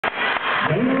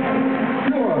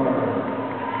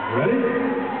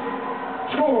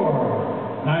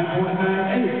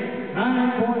9.98,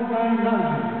 9.99,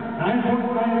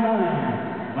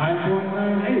 9.99,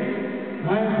 9.98,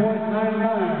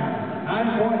 9.99,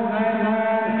 9.99,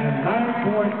 and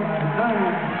 9.99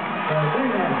 for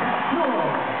Dayna Huor.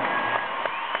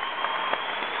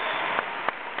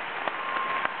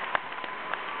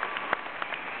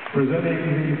 Presenting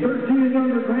the 13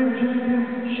 Under Grand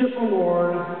Championship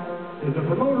Award is the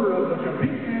promoter of the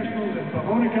Compete Nationals in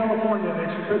Pomona, California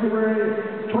next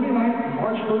February 29th,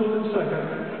 March 1st and 2nd,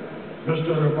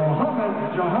 Mr. Master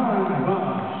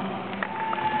Jahanvash.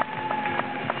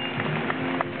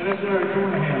 And that's Larry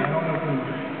Cornahan. I don't know if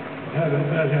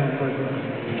you have him, but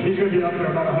he's going to be up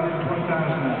there about 120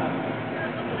 times now.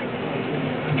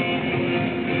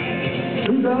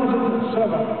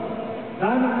 2007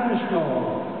 Diamond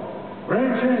National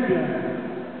Grand Champion,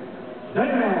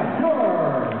 Dayna Huor.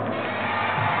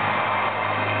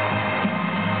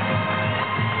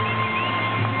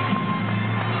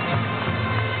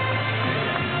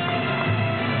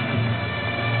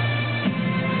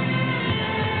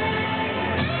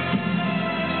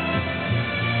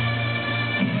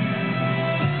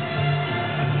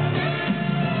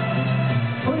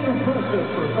 Pretty impressive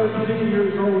for 13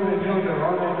 years old and younger,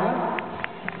 are they not?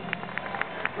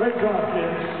 Great job,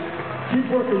 kids. Keep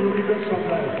working, you'll be good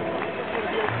someday.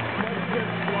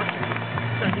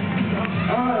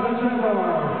 All right, let's have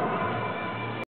our